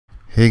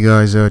Hey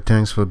guys,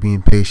 thanks for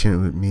being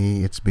patient with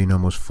me. It's been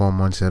almost 4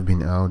 months I've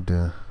been out.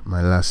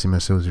 My last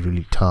semester was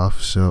really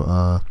tough,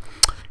 so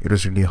it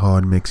was really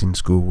hard mixing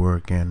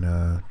schoolwork and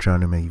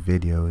trying to make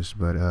videos.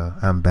 But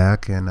I'm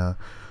back, and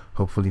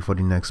hopefully for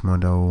the next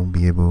month I will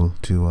be able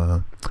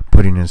to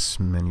put in as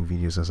many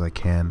videos as I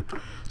can.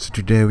 So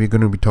today we're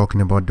going to be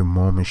talking about the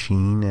Moore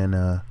machine,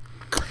 and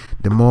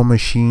the Moore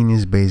machine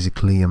is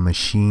basically a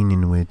machine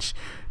in which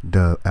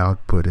the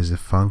output is a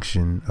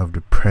function of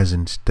the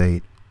present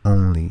state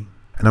only.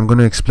 And I'm going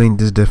to explain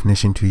this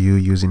definition to you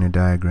using a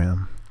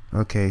diagram.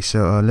 Okay,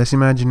 so let's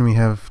imagine we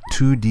have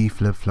two D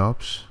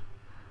flip-flops.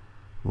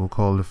 We'll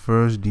call the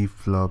first D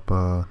flop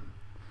A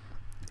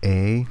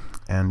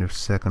and the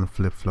second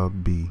flip-flop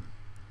B.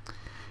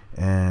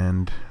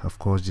 And of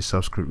course the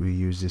subscript we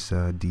use is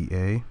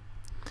DA.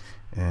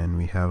 And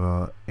we have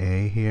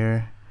A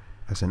here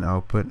as an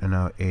output and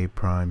our A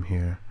prime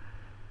here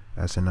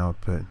as an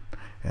output.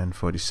 And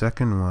for the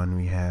second one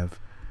we have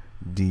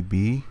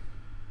DB.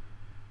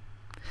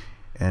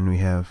 And we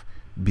have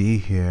B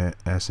here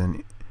as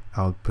an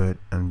output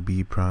and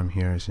B prime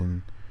here as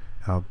an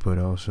output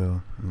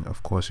also. And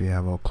of course we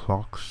have our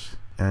clocks,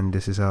 and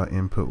this is our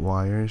input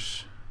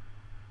wires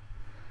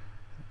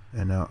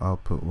and our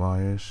output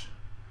wires.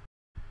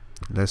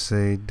 Let's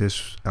say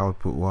this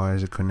output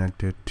wires are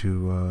connected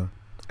to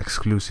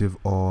exclusive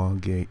OR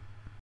gate,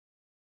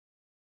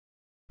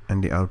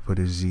 and the output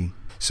is Z.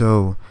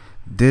 So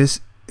this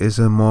is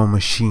a Moore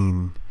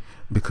machine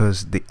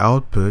because the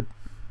output,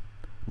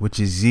 which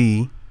is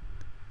Z,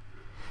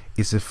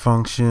 is a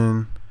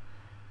function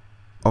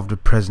of the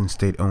present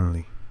state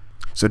only.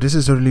 So this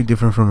is totally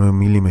different from a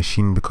Mealy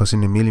machine, because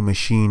in a Mealy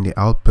machine the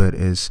output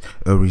is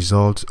a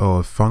result or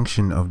a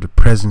function of the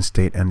present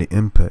state and the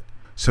input.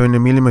 So in the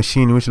Mealy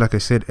machine, which like I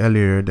said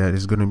earlier, that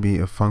is going to be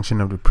a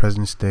function of the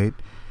present state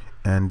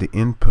and the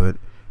input,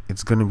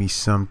 it's going to be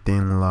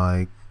something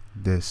like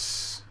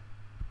this.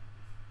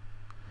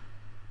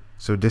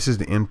 So this is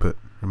the input.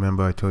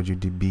 Remember I told you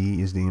the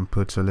B is the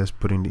input, so let's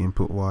put in the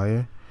input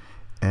wire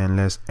and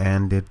let's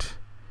AND it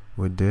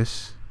with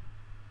this.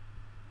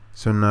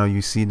 So now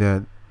you see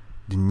that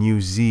the new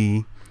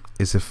Z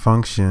is a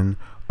function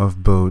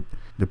of both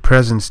the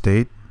present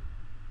state,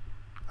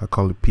 I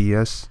call it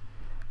PS,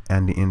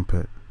 and the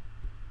input.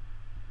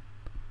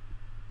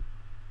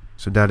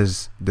 So that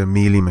is the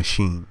Mealy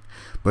machine.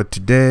 But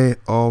today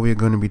all we're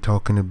going to be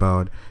talking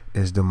about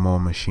is the Moore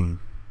machine.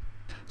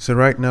 So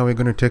right now we're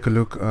going to take a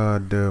look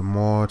at the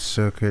Moore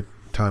circuit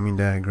timing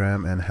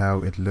diagram and how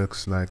it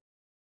looks like.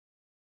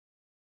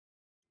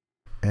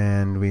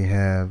 And we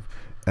have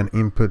an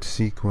input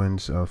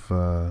sequence of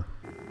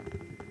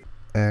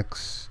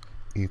X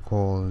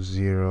equals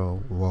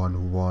 0,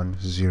 1, 1,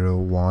 0,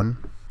 1.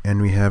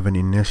 And we have an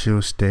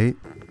initial state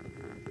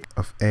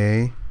of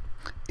A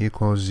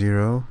equals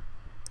 0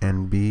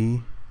 and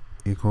B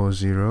equals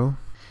 0.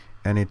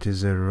 And it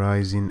is a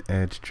rising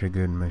edge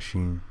triggered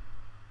machine.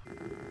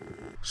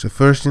 So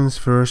first things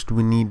first,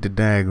 we need the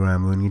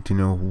diagram. We need to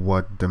know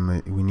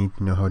we need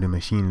to know how the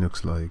machine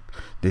looks like.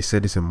 They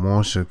said it's a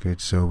Moore circuit,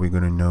 so we're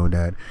going to know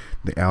that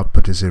the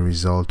output is a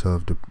result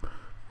of the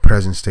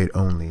present state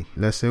only.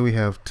 Let's say we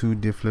have two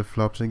D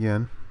flip-flops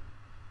again.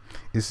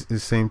 It's the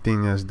same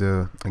thing as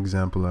the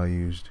example I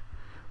used.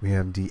 We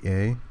have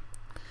DA,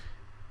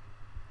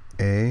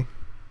 A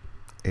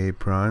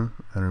prime,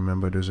 and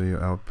remember those are your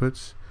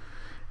outputs.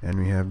 And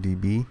we have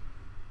DB.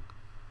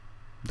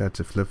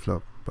 That's a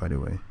flip-flop, by the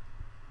way.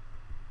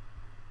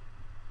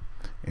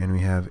 And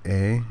we have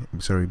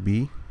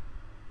B,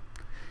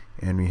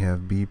 and we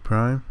have B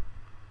prime.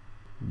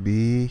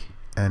 B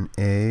and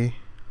A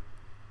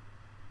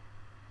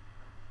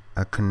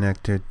are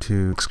connected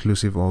to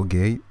exclusive OR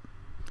gate.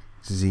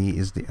 Z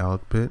is the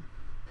output,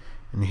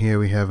 and here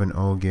we have an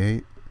OR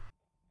gate.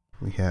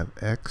 We have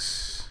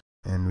X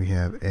and we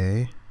have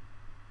A,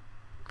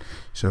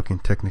 so I can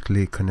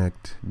technically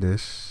connect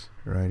this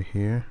right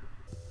here.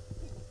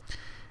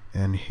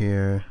 And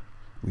here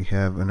we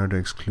have another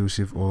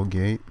exclusive OR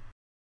gate.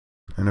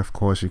 And of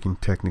course we can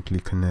technically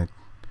connect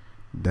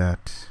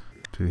that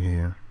to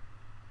here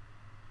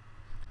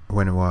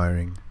when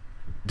wiring.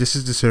 This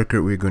is the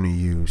circuit we're going to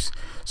use.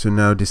 So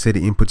now they say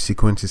the input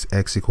sequence is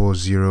X equals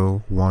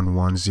 0, 1,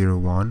 1, 0,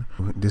 1.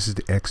 This is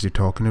the X they're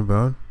talking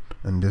about,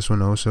 and this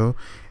one also.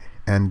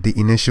 And the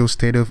initial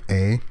state of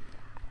A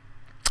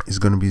is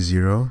going to be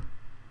 0,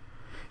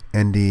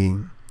 and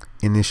the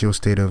initial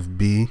state of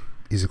B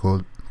is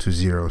equal to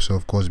 0. So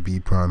of course B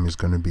prime is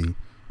going to be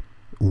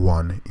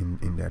 1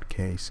 in that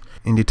case.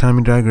 In the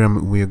timing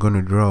diagram we are going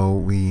to draw,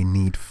 we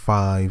need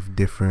 5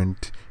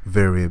 different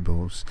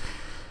variables,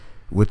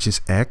 which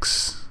is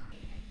X,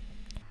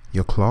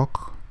 your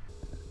clock,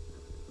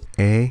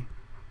 A,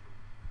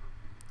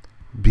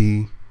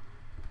 B,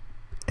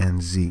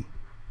 and Z.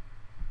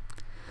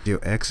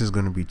 Your X is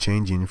going to be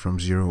changing from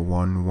 0,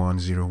 1, 1,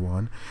 0,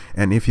 1,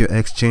 and if your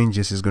X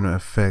changes, it's going to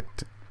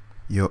affect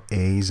your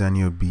A's and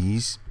your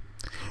B's,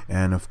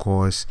 and of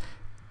course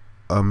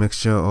a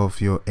mixture of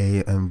your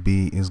A and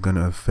B is going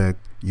to affect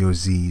your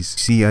Z's.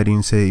 See, I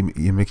didn't say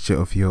a mixture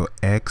of your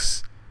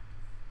X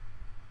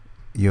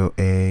your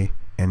A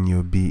and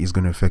your B is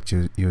going to affect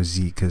your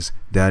Z, because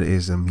that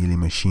is a Mealy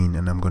machine,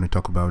 and I'm going to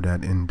talk about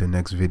that in the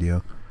next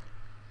video.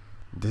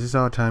 This is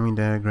our timing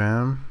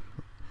diagram.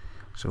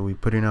 So we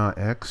put in our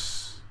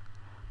X,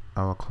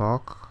 our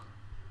clock,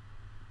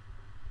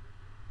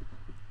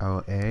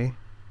 our A,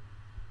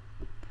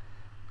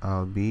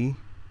 our B,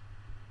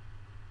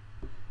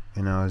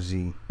 and our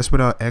Z. Let's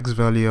put our X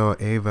value, our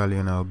A value,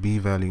 and our B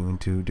value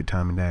into the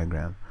timing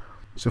diagram.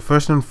 So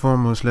first and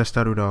foremost, let's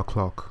start with our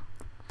clock.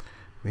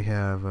 We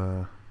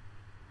have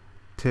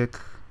tick,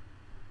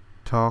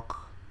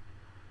 tock,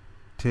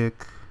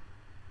 tick,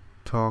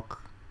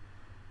 tock,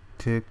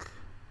 tick,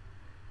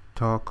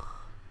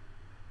 tock,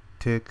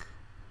 tick,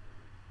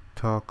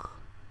 tock,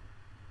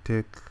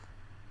 tick.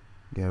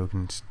 Yeah, we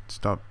can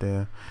stop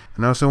there.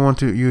 And I also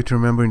want you to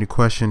remember in the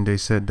question they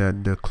said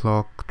that the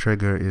clock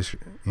trigger is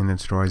in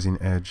its rising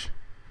edge.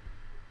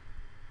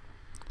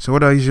 So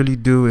what I usually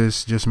do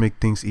is just make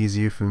things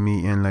easier for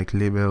me and like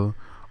label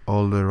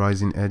all the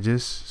rising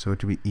edges, so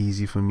it will be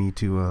easy for me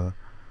to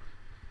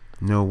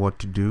know what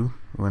to do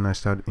when I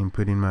start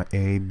inputting my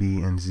A,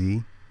 B, and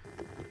Z.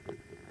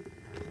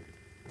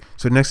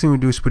 So next thing we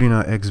do is put in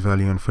our X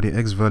value, and for the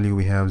X value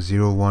we have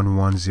 0, 1,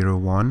 1, 0,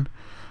 1.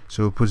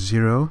 So we'll put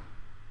 0.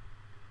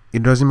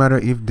 It doesn't matter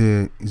if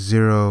the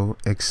 0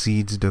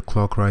 exceeds the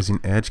clock rising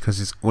edge,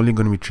 because it's only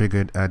going to be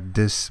triggered at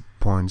this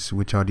points,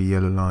 which are the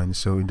yellow lines.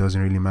 So it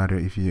doesn't really matter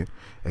if you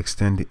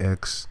extend the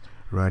X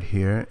right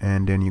here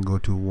and then you go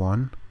to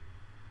 1.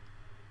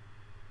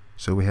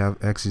 So we have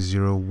X is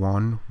 0,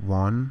 1,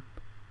 1,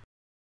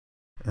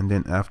 and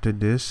then after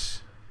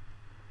this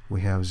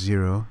we have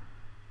 0,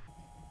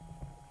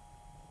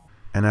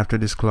 and after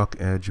this clock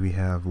edge we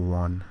have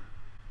 1.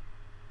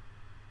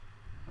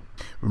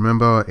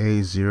 Remember, our A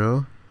is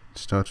 0,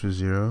 starts with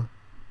 0,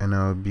 and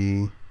our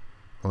B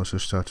also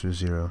starts with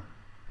 0.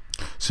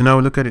 So now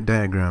we look at the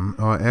diagram.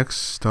 Our X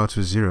starts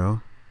with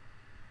 0,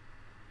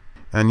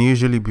 and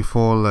usually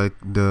before like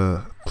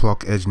the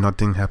clock edge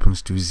nothing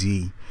happens to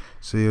Z.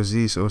 So your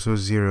Z is also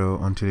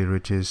 0 until it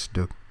reaches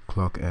the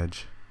clock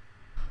edge.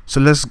 So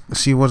let's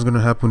see what's going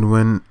to happen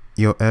when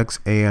your X,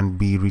 A, and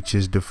B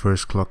reaches the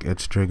first clock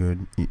edge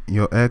triggered.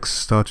 Your X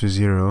starts with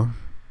 0,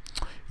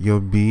 your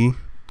B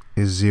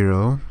is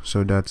 0,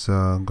 so that's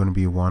going to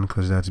be 1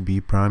 because that's B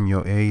prime.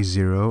 Your A is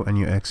 0 and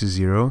your X is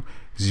 0.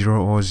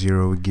 0 or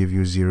 0 will give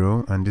you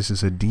 0, and this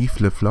is a D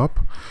flip-flop,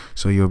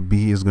 so your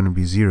B is going to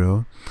be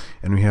 0,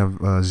 and we have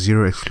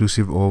 0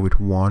 exclusive OR with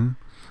 1.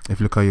 If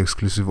you look at your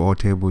exclusive OR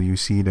table, you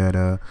see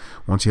that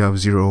once you have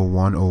 0 or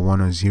 1 or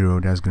 1 or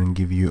 0, that's going to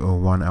give you a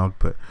 1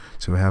 output.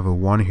 So we have a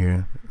 1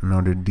 here,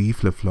 another D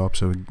flip-flop,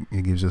 so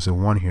it gives us a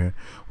 1 here.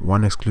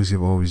 1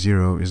 exclusive OR with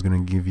 0 is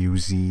going to give you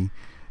Z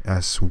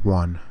as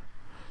 1.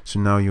 So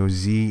now your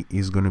Z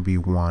is going to be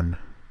 1.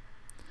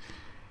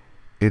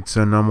 It's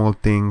a normal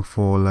thing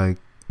for like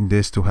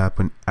this to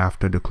happen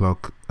after the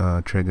clock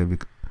trigger,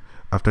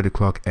 after the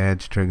clock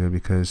edge trigger,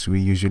 because we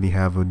usually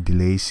have a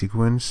delay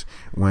sequence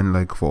when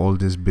like for all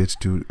these bits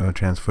to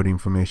transfer the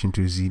information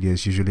to Z.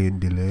 There's usually a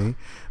delay,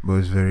 but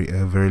it's very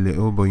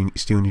little, but you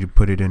still need to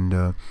put it in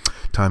the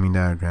timing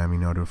diagram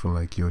in order for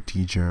like your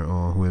teacher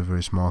or whoever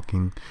is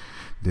marking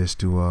this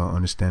to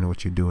understand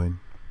what you're doing.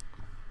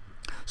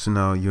 So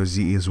now your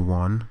Z is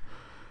 1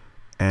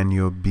 and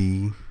your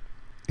B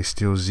is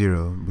still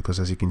 0, because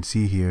as you can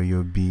see here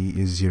your B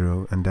is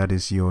 0, and that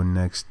is your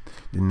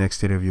the next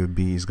state of your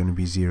B is going to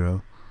be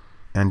 0,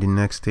 and the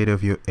next state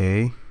of your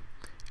A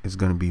is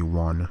going to be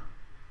 1.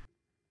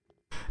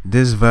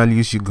 These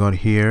values you got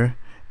here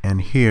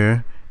and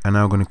here are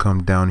now going to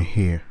come down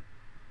here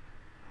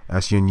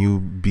as your new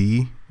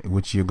B,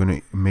 which you're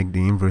going to make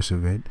the inverse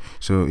of it.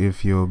 So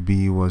if your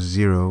B was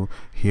 0,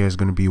 here is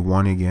going to be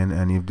 1 again,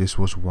 and if this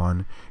was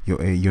 1,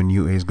 your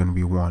new A is going to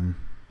be 1.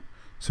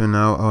 So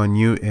now our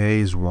new A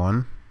is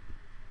 1,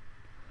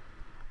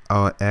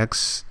 our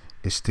X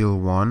is still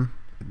 1,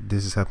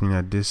 this is happening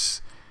at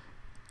this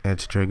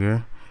edge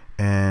trigger,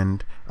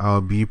 and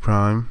our B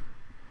prime,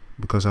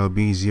 because our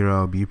B is 0,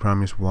 our B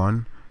prime is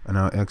 1, and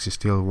our X is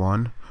still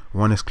 1.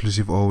 1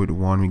 exclusive OR with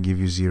 1 will give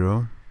you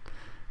 0,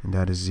 and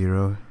that is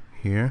 0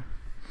 here,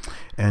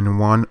 and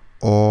 1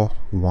 or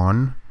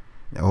 1,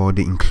 or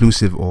the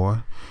inclusive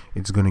OR,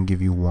 it's going to give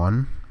you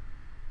 1.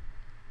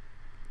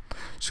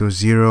 So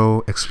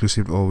 0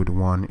 exclusive OR with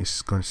 1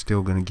 is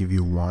still going to give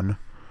you 1.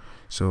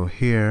 So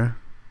here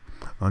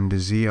on the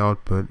Z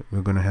output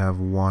we're going to have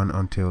 1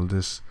 until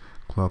this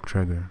clock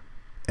trigger,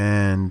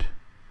 and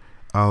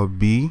our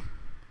B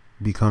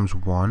becomes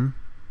 1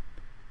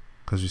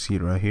 because you see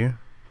it right here.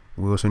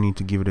 We also need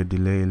to give it a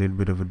delay, a little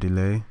bit of a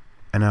delay,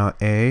 and our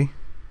A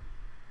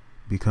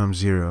becomes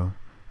 0,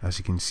 as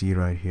you can see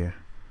right here.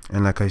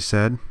 And like I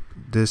said,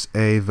 this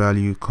A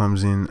value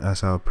comes in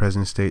as our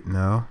present state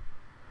now,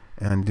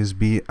 and this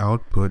B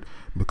output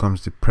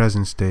becomes the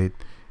present state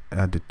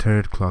at the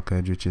third clock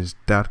edge, which is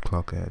that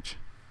clock edge.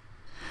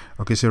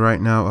 Okay, so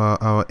right now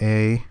our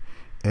A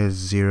is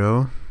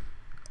 0,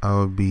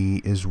 our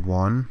B is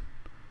 1,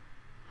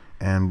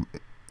 and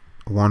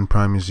 1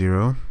 prime is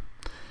 0,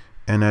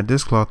 and at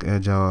this clock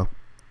edge our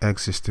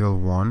x is still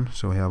 1,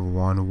 so we have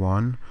 1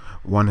 1.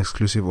 1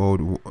 exclusive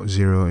or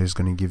 0 is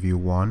going to give you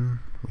 1.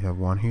 We have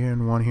 1 here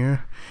and 1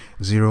 here.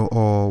 0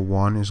 or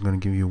 1 is going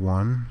to give you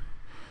 1,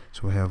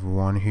 so we have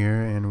 1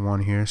 here and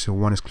 1 here. So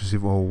 1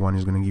 exclusive or 1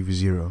 is going to give you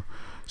 0,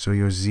 so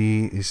your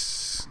z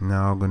is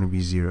now going to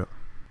be 0.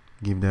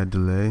 Give that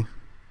delay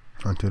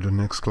until the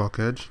next clock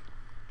edge,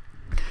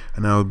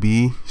 and now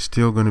b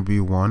still going to be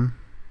 1,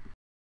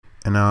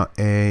 and now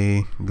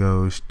a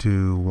goes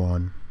to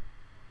 1.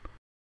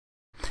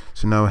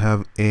 So now we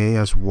have a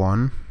as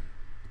 1,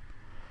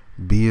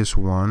 b is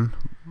 1,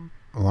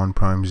 1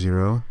 prime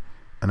 0,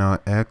 and now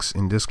x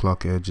in this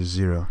clock edge is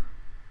 0.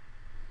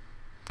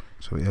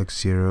 So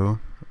x0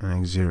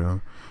 and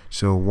x0.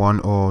 So 1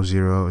 or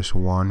 0 is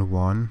 1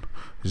 1.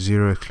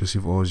 0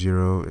 exclusive or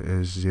 0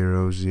 is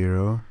 0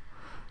 0.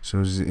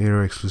 So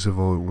 0 exclusive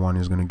or 1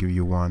 is going to give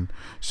you 1.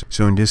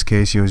 So in this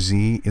case, your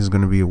z is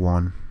going to be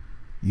 1.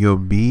 Your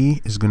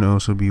b is going to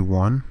also be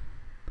 1.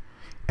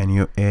 And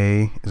your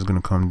a is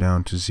going to come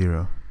down to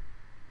 0.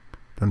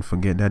 Don't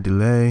forget that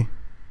delay.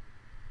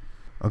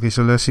 Okay,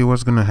 so let's see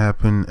what's going to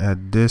happen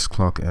at this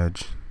clock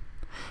edge.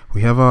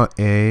 We have our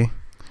a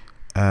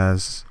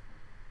as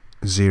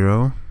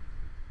 0,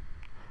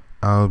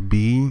 our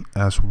b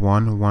as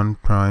 1, 1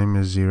 prime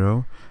is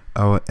 0,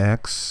 our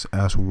x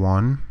as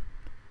 1.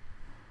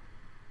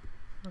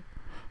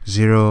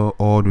 0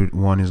 ORed with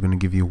 1 is going to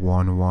give you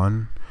 1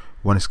 1.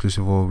 1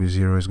 exclusive OR with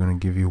 0 is going to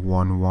give you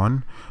 1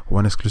 1.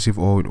 1 exclusive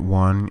OR with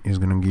 1 is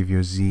going to give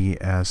your z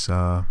as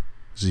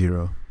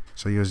 0.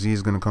 So your z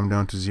is going to come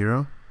down to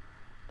 0.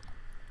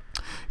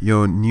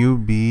 Your new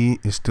b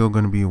is still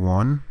going to be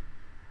 1,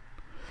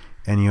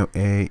 and your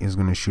a is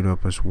going to shoot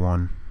up as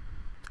 1.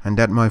 And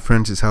that, my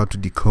friends, is how to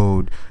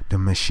decode the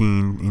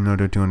machine in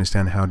order to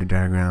understand how the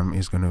diagram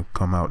is going to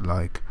come out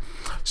like.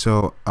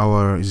 So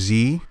our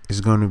z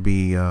is going to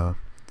be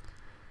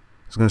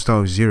it's going to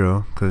start with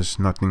 0 because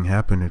nothing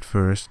happened at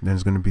first. Then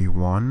it's going to be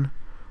 1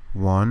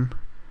 1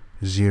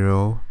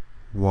 0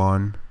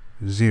 1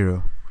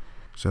 0.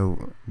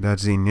 So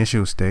that's the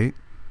initial state.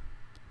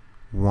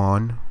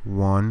 1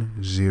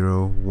 1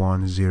 0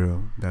 1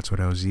 0. That's what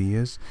our z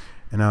is.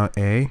 And our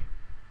a,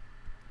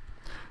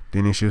 the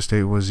initial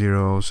state was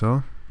 0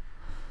 also.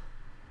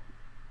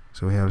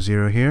 So we have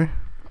 0 here.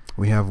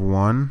 We have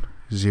 1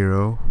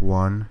 0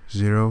 1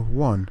 0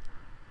 1.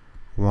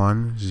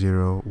 1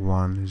 0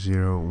 1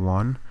 0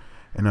 1.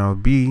 And our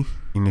b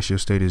initial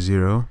state is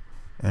 0.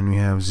 And we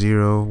have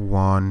 0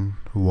 1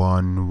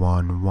 1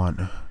 1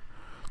 1.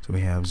 So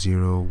we have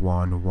 0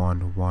 1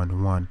 1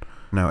 1 1.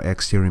 Now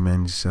x here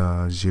remains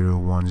 0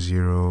 1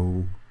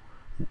 0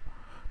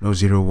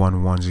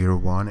 1 1 0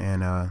 1,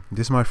 and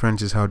this, my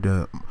friends, is how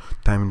the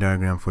timing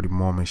diagram for the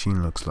Moore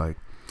machine looks like.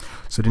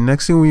 So the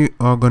next thing we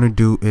are going to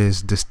do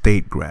is the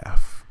state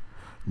graph.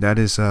 That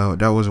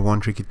was one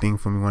tricky thing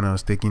for me when I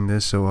was taking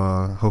this, so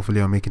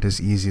hopefully I'll make it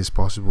as easy as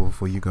possible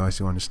for you guys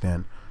to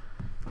understand.